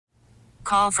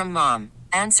Call from mom.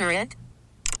 Answer it.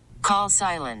 Call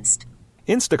silenced.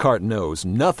 Instacart knows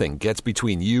nothing gets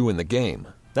between you and the game.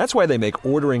 That's why they make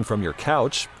ordering from your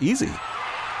couch easy.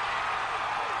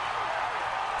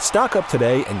 Stock up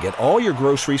today and get all your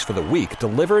groceries for the week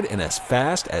delivered in as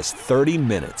fast as 30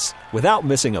 minutes without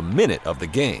missing a minute of the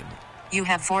game. You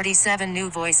have 47 new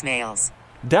voicemails.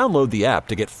 Download the app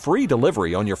to get free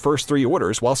delivery on your first 3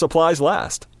 orders while supplies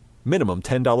last. Minimum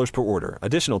 $10 per order.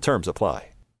 Additional terms apply.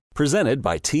 Presented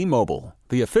by T-Mobile,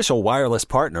 the official wireless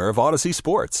partner of Odyssey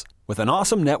Sports. With an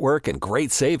awesome network and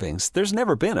great savings, there's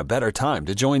never been a better time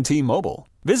to join T-Mobile.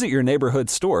 Visit your neighborhood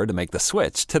store to make the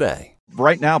switch today.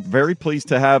 Right now, very pleased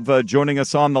to have joining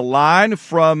us on the line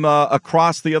from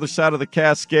across the other side of the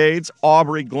Cascades,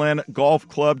 Awbrey Glen Golf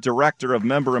Club Director of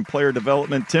Member and Player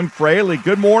Development, Tim Fraley.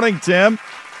 Good morning, Tim.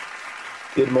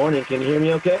 Good morning. Can you hear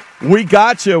me okay? We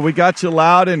got you. We got you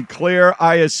loud and clear.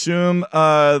 I assume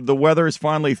the weather is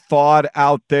finally thawed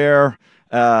out there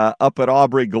up at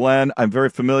Awbrey Glen. I'm very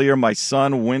familiar. My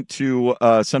son went to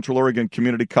Central Oregon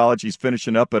Community College. He's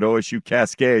finishing up at OSU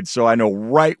Cascades, so I know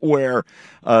right where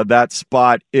that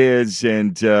spot is,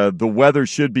 and the weather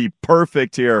should be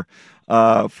perfect here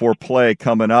for play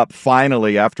coming up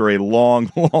finally after a long,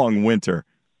 long winter.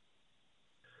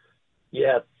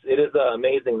 Yes, it is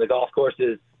amazing. The golf course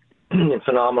is in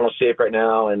phenomenal shape right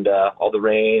now, and all the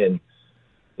rain, and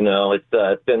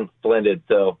it's been splendid.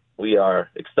 So we are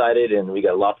excited, and we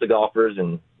got lots of golfers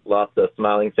and lots of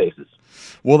smiling faces.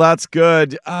 Well, that's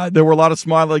good. There were a lot of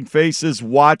smiling faces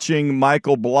watching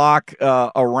Michael Block go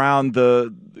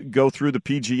through the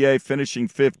PGA, finishing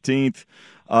 15th.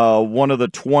 One of the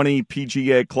 20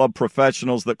 PGA club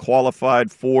professionals that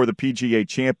qualified for the PGA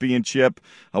Championship.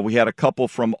 We had a couple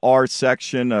from our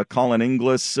section, Colin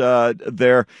Inglis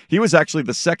there. He was actually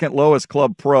the second lowest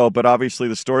club pro, but obviously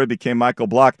the story became Michael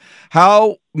Block.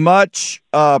 How much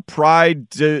pride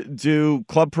do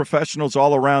club professionals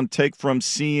all around take from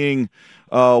seeing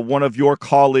one of your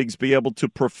colleagues be able to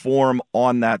perform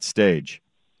on that stage?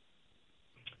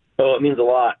 Oh, it means a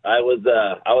lot. I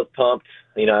was pumped.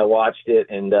 I watched it,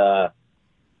 and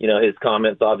his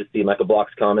comments, obviously Michael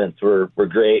Block's comments were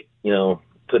great.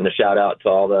 Putting a shout out to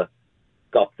all the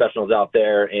golf professionals out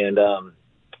there, and it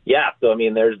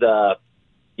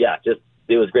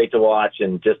was great to watch,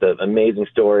 and just an amazing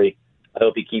story. I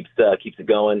hope he keeps it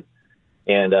going,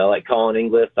 and like Colin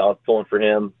Inglis, I was pulling for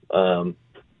him.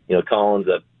 Colin's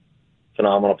a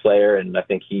phenomenal player, and I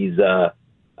think he's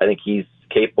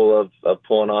capable of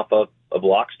pulling off a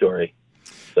Block story.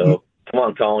 So come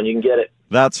on, Colin, you can get it.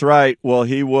 That's right. Well,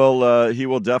 he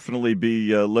will definitely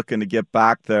be looking to get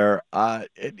back there.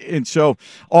 And so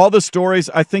all the stories,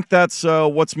 I think that's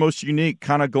what's most unique,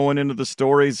 kind of going into the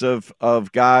stories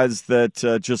of guys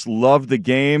that just love the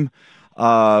game,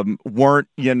 weren't,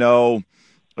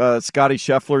 Scotty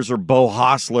Schefflers or Bo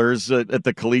Hostlers at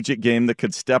the collegiate game that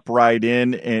could step right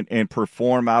in and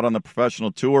perform out on the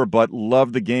professional tour, but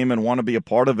love the game and want to be a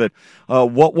part of it.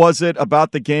 What was it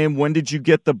about the game? When did you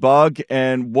get the bug?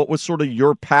 And what was sort of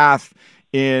your path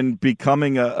in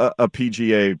becoming a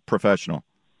PGA professional?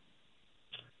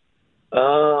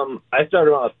 I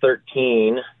started when I was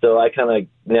 13, so I kind of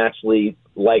naturally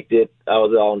liked it. I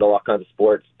was all into all kinds of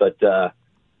sports, but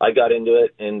I got into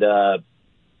it, and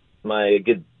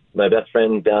my best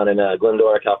friend down in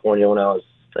Glendora, California, when I was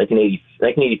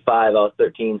 1985, I was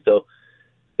 13. So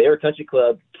they were country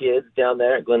club kids down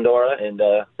there at Glendora, and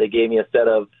they gave me a set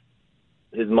of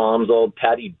his mom's old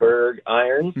Patty Berg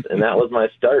irons, and that was my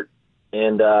start.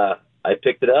 And I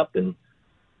picked it up and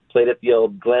played at the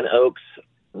old Glen Oaks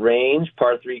Range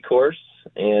par 3 course,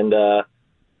 and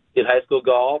did high school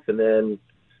golf, and then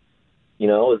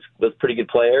was a pretty good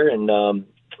player, and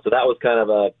so that was kind of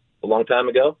a long time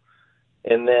ago.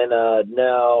 And then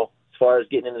now, as far as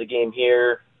getting into the game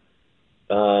here,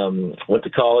 went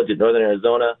to college at Northern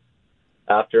Arizona.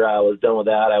 After I was done with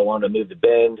that, I wanted to move to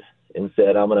Bend and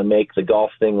said, I'm going to make the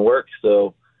golf thing work.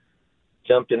 So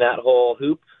jumped in that whole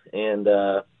hoop, and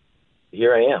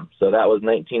here I am. So that was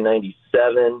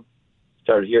 1997.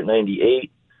 Started here at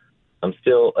 98. I'm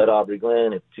still at Awbrey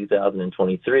Glen. It's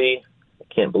 2023. I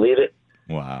can't believe it.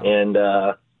 Wow.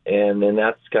 And then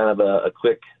that's kind of a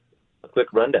quick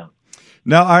rundown.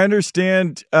 Now, I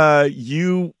understand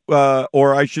you,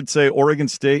 or I should say Oregon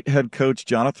State head coach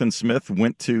Jonathan Smith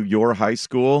went to your high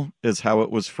school, is how it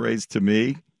was phrased to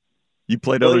me. You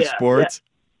played other sports?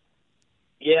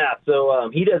 Yeah,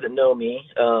 so he doesn't know me.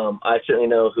 I certainly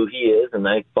know who he is, and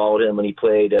I followed him when he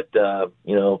played at,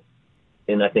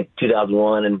 in I think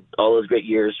 2001 and all those great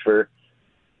years as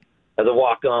a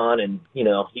walk-on, and,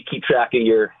 you keep track of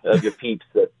your peeps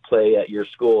that play at your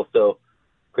school. So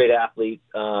great athlete.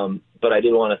 But I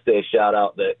did want to say a shout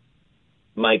out that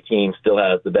my team still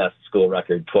has the best school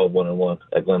record, 12-1-1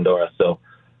 at Glendora. So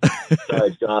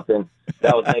sorry, Jonathan.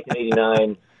 That was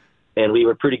 1989, and we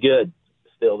were pretty good.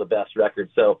 Still the best record.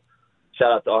 So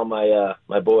shout out to all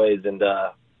my boys and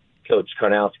Coach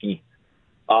Karnowski.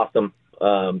 Awesome.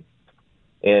 So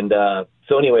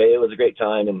anyway, it was a great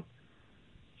time, and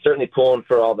certainly pulling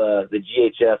for all the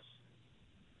GHS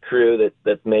crew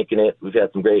that's making it. We've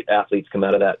had some great athletes come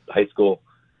out of that high school,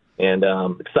 and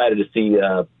excited to see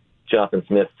Jonathan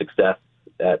Smith's success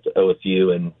at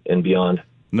OSU and beyond.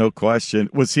 No question.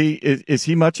 Is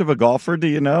he much of a golfer? Do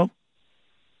you know?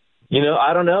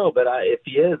 I don't know, but if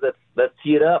he is, let's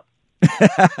tee it up.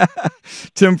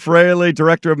 Tim Fraley,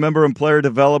 Director of Member and Player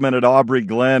Development at Awbrey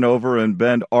Glen over in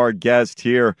Bend, our guest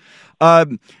here.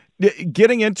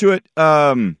 Getting into it,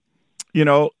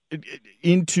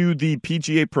 into the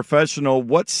PGA professional,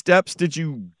 what steps did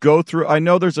you go through? I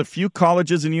know there's a few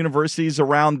colleges and universities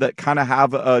around that kind of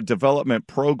have a development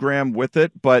program with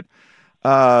it, but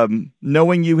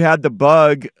knowing you had the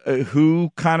bug,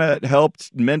 who kind of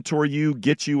helped mentor you,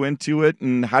 get you into it,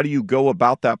 and how do you go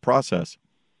about that process?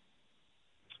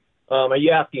 Are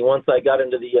you asking once I got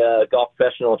into the golf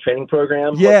professional training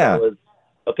program? Yeah.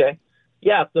 Okay.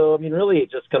 Yeah. So, really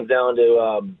it just comes down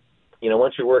to,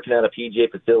 once you're working at a PGA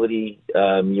facility,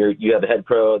 you have a head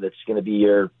pro that's going to be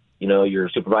your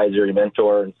supervisor, your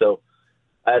mentor. And so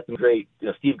I had some great,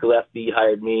 Steve Gillespie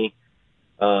hired me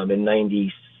in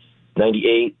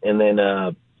 98, and then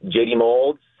JD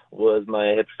Molds was my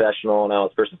head professional, and I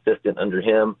was first assistant under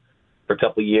him for a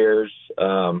couple of years.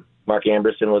 Mark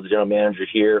Amberson was the general manager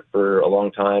here for a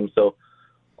long time. So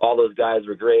all those guys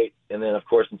were great. And then, of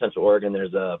course, in Central Oregon,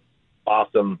 there's a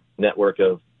awesome network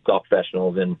of golf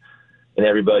professionals, and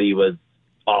everybody was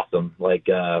awesome, like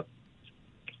Brad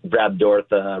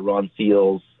Dortha, Ron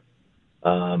Seals.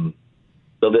 The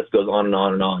list goes on and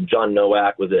on and on. John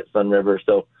Nowak was at Sun River.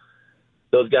 So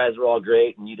those guys were all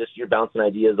great, and you're bouncing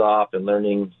ideas off and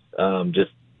learning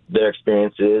just their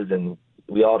experiences, and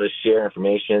we all just share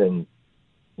information, and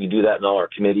we do that in all our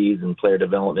committees and player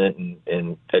development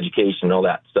and education and all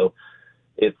that. So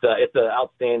it's an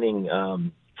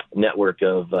outstanding network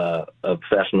of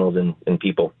professionals and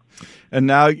people. And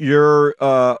now you're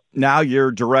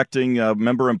directing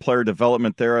member and player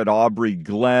development there at Awbrey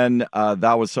Glen.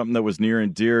 That was something that was near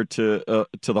and dear to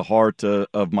the heart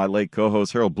of my late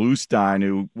co-host Harold Bluestein,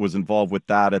 who was involved with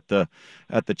that at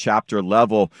the chapter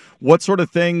level. What sort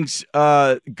of things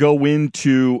go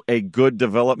into a good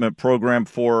development program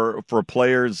for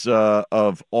players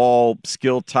of all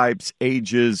skill types,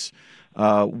 ages?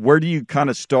 Where do you kind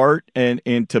of start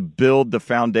and to build the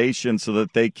foundation so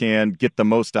that they can get the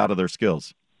most out of their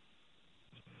skills?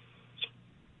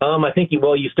 I think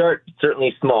you start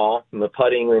certainly small, from the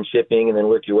putting and chipping, and then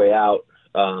work your way out,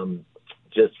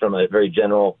 just from a very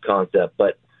general concept.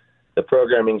 But the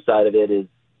programming side of it is,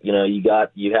 you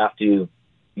have to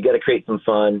create some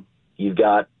fun. You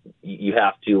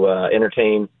have to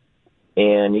entertain,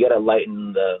 and you got to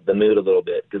lighten the mood a little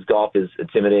bit, because golf is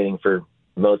intimidating for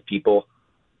most people,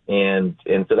 and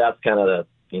so that's kind of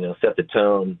set the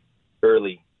tone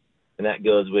early, and that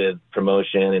goes with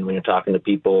promotion and when you're talking to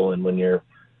people and when you're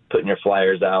putting your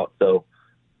flyers out. So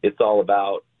it's all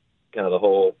about kind of the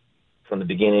whole, from the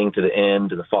beginning to the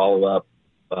end to the follow-up,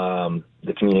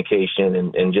 the communication,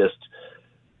 and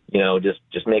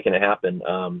just making it happen,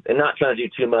 and not trying to do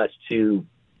too much too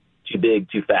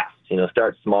big too fast.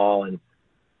 Start small, and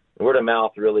word of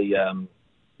mouth really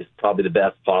is probably the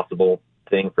best possible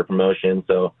thing for promotion.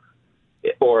 So,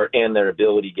 and their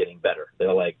ability getting better.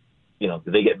 They're like,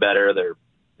 they get better.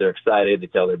 They're excited. They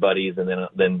tell their buddies, and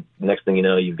then next thing you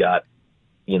know, you've got,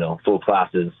 full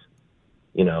classes,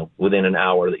 within an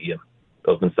hour that you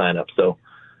open sign up. So,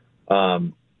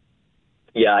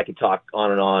 I could talk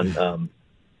on and on.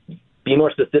 Be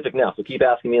more specific now. So keep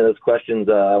asking me those questions.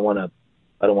 I don't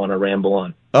want to ramble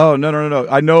on. Oh, no.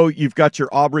 I know you've got your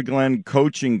Awbrey Glen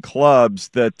coaching clubs,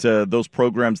 that those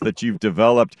programs that you've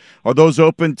developed. Are those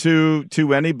open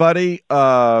to anybody?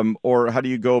 Or how do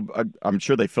you go? I'm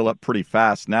sure they fill up pretty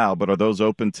fast now, but are those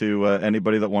open to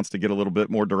anybody that wants to get a little bit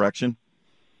more direction?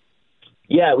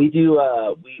 Yeah, we do.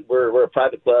 We're a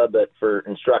private club, but for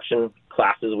instruction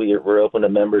classes, we're open to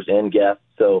members and guests.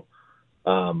 So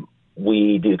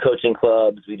we do coaching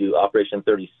clubs. We do Operation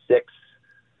 36.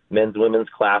 Men's, women's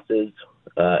classes,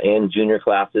 and junior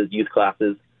classes, youth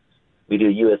classes. We do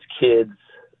U.S. Kids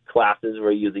classes where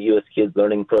we use the U.S. Kids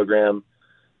Learning Program.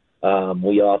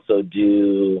 We also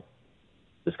do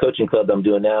this coaching club I'm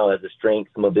doing now as a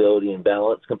strength, mobility, and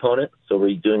balance component. So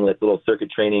we're doing like little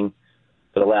circuit training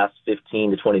for the last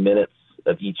 15 to 20 minutes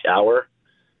of each hour.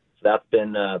 that's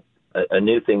been a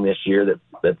new thing this year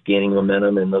that's gaining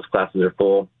momentum, and those classes are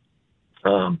full.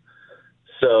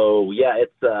 So yeah,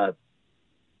 it's the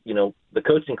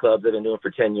coaching clubs have been doing it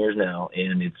for 10 years now,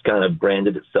 and it's kind of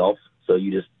branded itself. So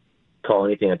you just call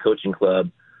anything a coaching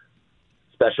club,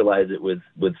 specialize it with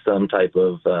some type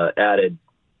of added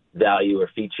value or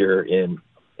feature, and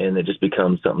it just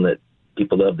becomes something that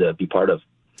people love to be part of.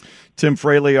 Tim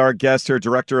Fraley, our guest here,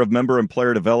 Director of Member and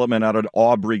Player Development out at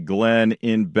Awbrey Glen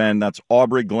in Bend. That's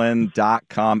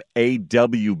awbreyglen.com,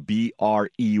 AWBREY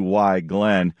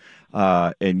Glen.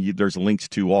 And there's links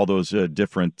to all those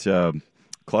different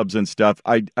clubs and stuff.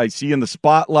 I see in the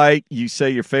spotlight, you say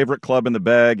your favorite club in the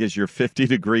bag is your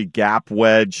 50-degree gap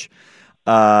wedge.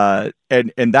 And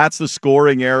that's the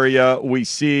scoring area. We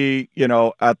see,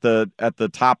 at the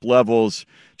top levels,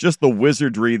 just the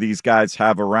wizardry these guys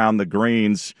have around the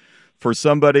greens. For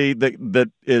somebody that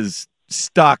is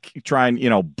stuck trying,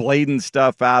 blading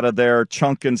stuff out of there,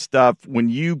 chunking stuff, when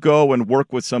you go and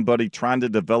work with somebody trying to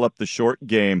develop the short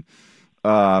game,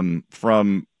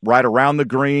 from right around the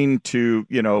green to,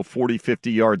 40,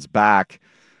 50 yards back,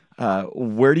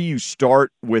 where do you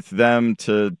start with them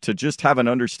to just have an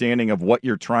understanding of what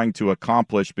you're trying to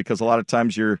accomplish? Because a lot of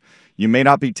times you may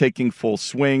not be taking full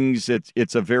swings.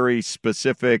 It's a very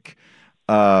specific,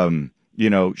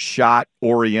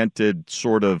 shot-oriented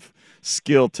sort of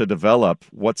skill to develop.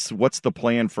 What's the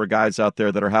plan for guys out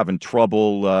there that are having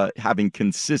trouble having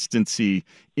consistency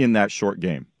in that short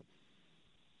game?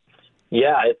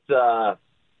 Yeah, it's well,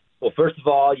 first of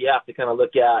all, you have to kind of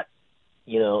look at,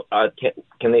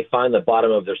 can they find the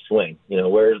bottom of their swing?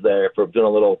 Where's their, if we're doing a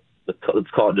little, let's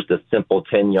call it just a simple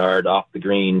 10-yard off the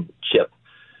green chip,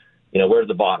 where's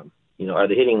the bottom? Are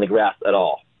they hitting the grass at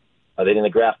all? Are they hitting the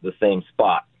grass at the same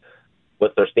spot?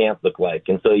 What's their stance look like?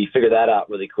 And so you figure that out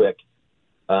really quick.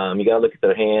 You got to look at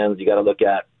their hands. You got to look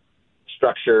at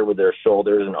structure with their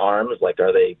shoulders and arms. Like,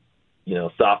 are they,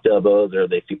 soft elbows, or are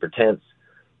they super tense?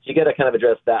 So you got to kind of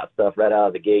address that stuff right out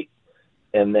of the gate.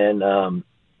 And then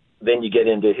you get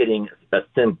into hitting a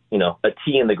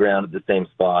tee in the ground at the same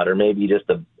spot, or maybe just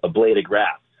a blade of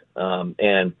grass.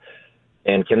 And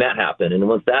can that happen? And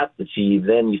once that's achieved,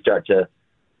 then you start to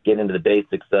get into the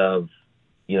basics of,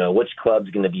 which club's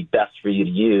going to be best for you to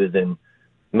use. And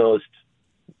most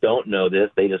don't know this.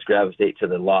 They just gravitate to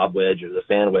the lob wedge or the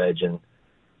fan wedge and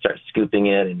start scooping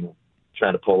it and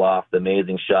trying to pull off the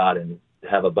amazing shot and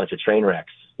have a bunch of train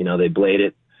wrecks. They blade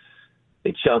it,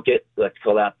 they chunk it. Let's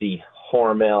call that the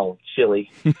Hormel chili.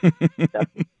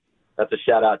 That's a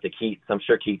shout out to Keats. I'm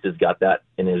sure Keats has got that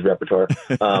in his repertoire.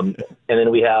 And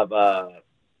then we have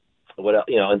what else?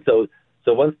 And so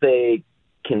once they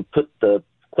can put the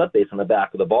club face on the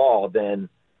back of the ball, then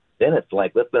it's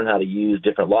like, let's learn how to use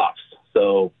different lofts.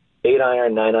 So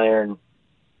 8-iron, 9-iron,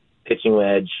 pitching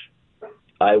wedge.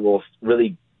 I will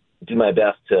really do my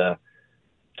best to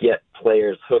get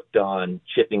players hooked on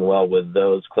chipping well with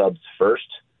those clubs first,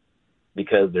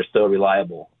 because they're so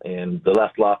reliable. And the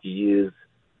less loft you use,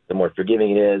 the more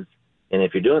forgiving it is. And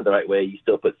if you're doing it the right way, you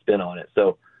still put spin on it.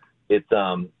 So it's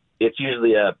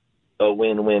usually a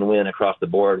win-win-win across the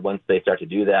board. Once they start to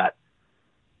do that,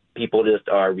 people just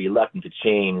are reluctant to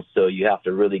change. So you have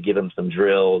to really give them some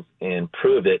drills and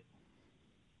prove it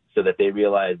so that they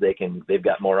realize they've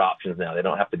got more options now. They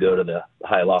don't have to go to the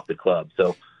high lofted club.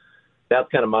 So that's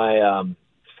kind of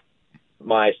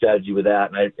my strategy with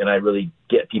that. And I really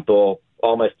get people,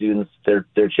 all my students, they're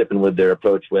chipping with their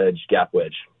approach wedge, gap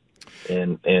wedge,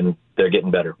 and they're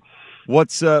getting better.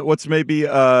 What's maybe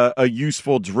a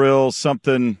useful drill,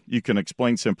 something you can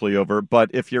explain simply over, but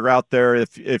if you're out there,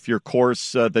 if your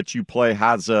course that you play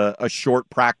has a short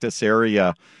practice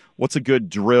area, what's a good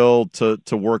drill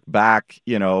to work back,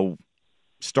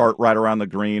 start right around the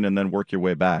green and then work your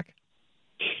way back?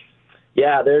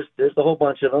 Yeah, there's a whole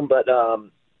bunch of them, but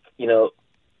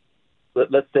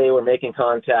let's say we're making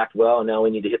contact well, and now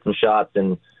we need to hit some shots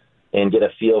and get a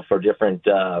feel for different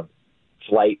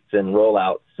flights and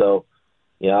rollouts. So,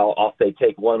 I'll say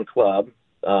take one club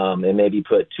and maybe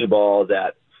put two balls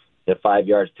at 5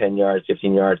 yards, 10 yards,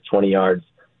 15 yards, 20 yards,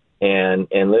 and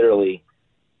literally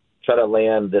try to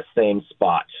land the same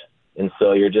spot. And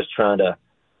so you're just trying to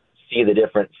see the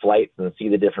different flights and see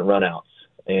the different runouts.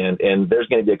 And there's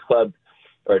going to be a club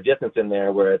or a distance in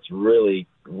there where it's really,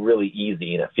 really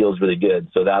easy and it feels really good.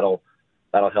 So that'll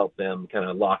help them kind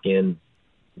of lock in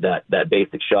that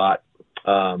basic shot.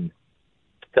 A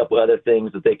couple other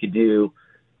things that they could do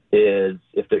is,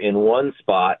 if they're in one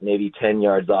spot, maybe 10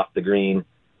 yards off the green,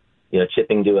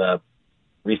 chipping to a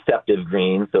receptive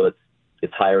green, so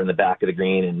it's higher in the back of the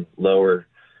green and lower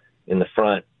in the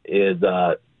front, is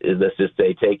let's just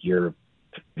say take your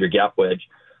gap wedge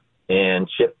and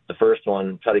chip the first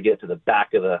one, try to get to the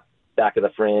back of the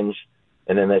fringe,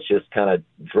 and then let's just kind of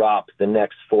drop the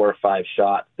next 4 or 5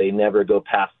 shots. They never go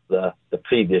past the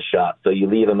previous shot, so you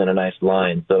leave them in a nice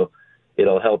line. So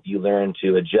it'll help you learn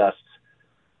to adjust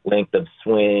length of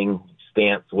swing,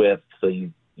 stance width, so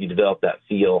you develop that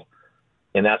feel.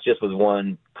 And that's just with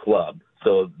one club.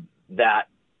 So that,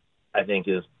 I think,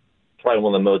 is probably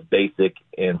one of the most basic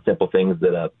and simple things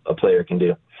that a player can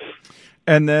do.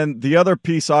 And then the other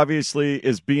piece, obviously,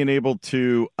 is being able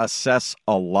to assess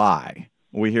a lie.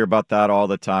 We hear about that all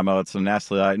the time. Oh, it's a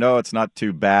nasty lie. No, it's not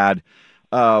too bad.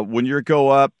 When you go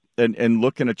up and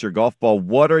looking at your golf ball,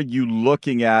 what are you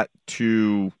looking at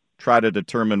to try to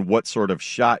determine what sort of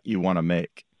shot you want to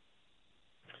make?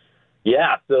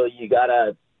 Yeah, so you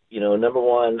gotta, number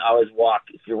one, always walk.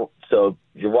 You're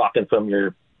walking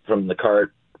from the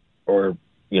cart or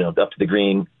up to the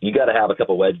green. You got to have a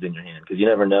couple wedges in your hand because you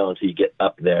never know until you get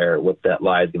up there what that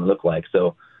lie is going to look like.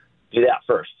 So do that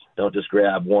first. Don't just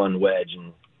grab one wedge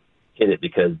and hit it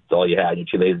because it's all you had. You're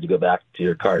too lazy to go back to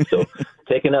your cart. So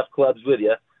take enough clubs with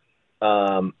you.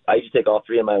 I usually take all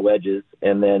 3 of my wedges,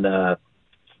 and then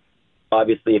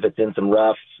obviously if it's in some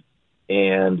rough,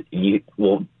 and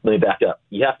let me back up.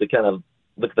 You have to kind of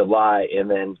look at the lie and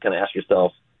then kind of ask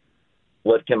yourself,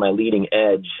 what can my leading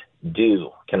edge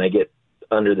do? Can I get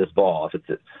under this ball? If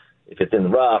it's in the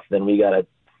rough, then we gotta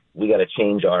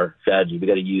change our strategy. We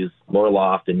got to use more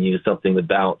loft and use something with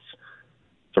bounce.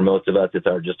 For most of us, it's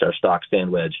just our stock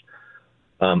stand wedge.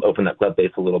 Open that club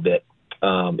face a little bit.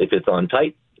 If it's on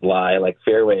tight lie, like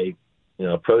fairway,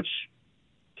 approach,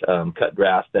 cut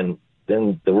grass, then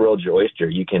the world's your oyster.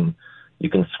 You can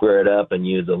square it up and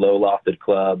use a low lofted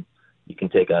club. You can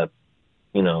take a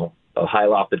high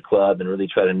lofted club and really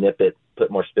try to nip it,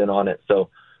 put more spin on it. So,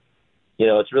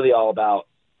 it's really all about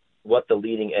what the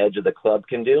leading edge of the club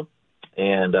can do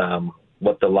and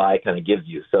what the lie kind of gives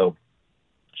you. So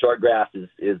short grass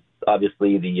is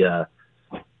obviously the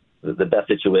best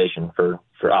situation for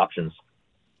options.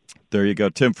 There you go.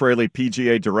 Tim Fraley,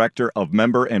 PGA Director of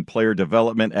Member and Player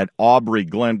Development at Awbrey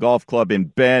Glen Golf Club in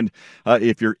Bend.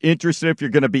 If you're interested, if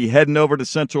you're going to be heading over to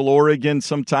Central Oregon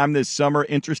sometime this summer,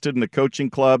 interested in the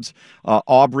coaching clubs,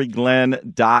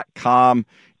 awbreyglen.com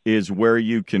is where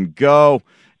you can go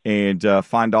and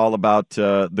find all about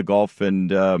the golf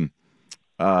and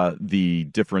the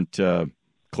different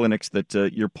clinics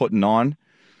that you're putting on.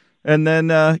 And then,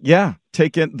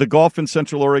 the golf in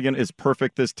Central Oregon is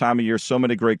perfect this time of year. So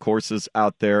many great courses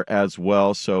out there as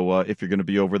well. So if you're going to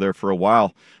be over there for a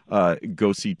while,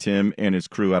 go see Tim and his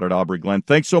crew out at Awbrey Glen.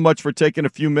 Thanks so much for taking a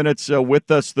few minutes with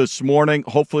us this morning.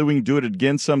 Hopefully we can do it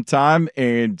again sometime.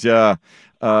 And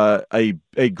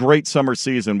a great summer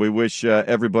season. We wish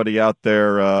everybody out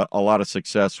there a lot of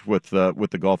success with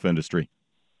the golf industry.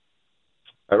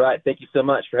 All right. Thank you so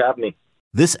much for having me.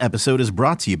 This episode is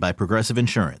brought to you by Progressive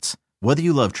Insurance. Whether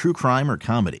you love true crime or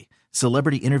comedy,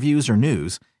 celebrity interviews or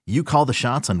news, you call the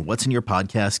shots on what's in your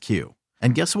podcast queue.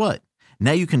 And guess what?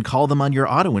 Now you can call them on your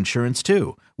auto insurance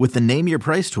too with the Name Your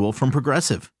Price tool from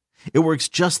Progressive. It works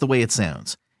just the way it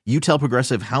sounds. You tell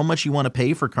Progressive how much you want to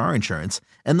pay for car insurance,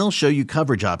 and they'll show you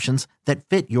coverage options that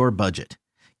fit your budget.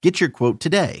 Get your quote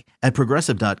today at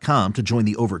Progressive.com to join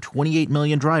the over 28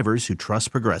 million drivers who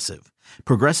trust Progressive.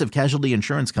 Progressive Casualty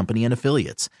Insurance Company and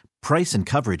Affiliates. Price and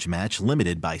coverage match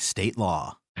limited by state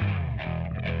law.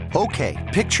 Okay,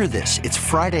 picture this. It's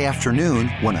Friday afternoon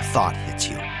when a thought hits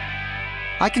you.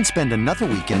 I can spend another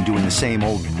weekend doing the same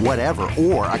old whatever,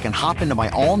 or I can hop into my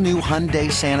all-new Hyundai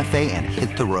Santa Fe and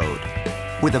hit the road.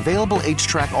 With available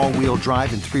H-Track all-wheel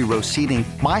drive and 3-row seating,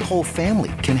 my whole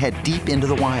family can head deep into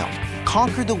the wild.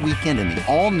 Conquer the weekend in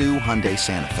the all-new Hyundai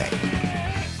Santa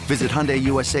Fe. Visit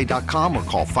HyundaiUSA.com or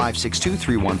call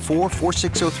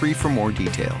 562-314-4603 for more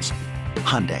details.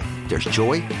 Hyundai, there's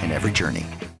joy in every journey.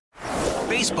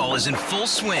 Baseball is in full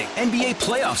swing. NBA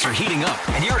playoffs are heating up,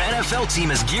 and your NFL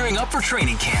team is gearing up for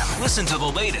training camp. Listen to the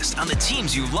latest on the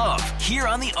teams you love here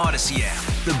on the Odyssey app.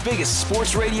 The biggest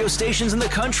sports radio stations in the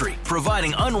country,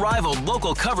 providing unrivaled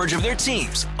local coverage of their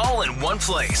teams, all in one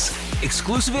place.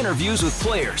 Exclusive interviews with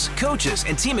players, coaches,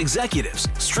 and team executives,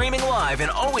 streaming live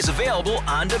and always available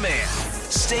on demand.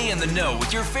 Stay in the know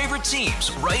with your favorite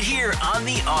teams right here on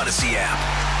the Odyssey app.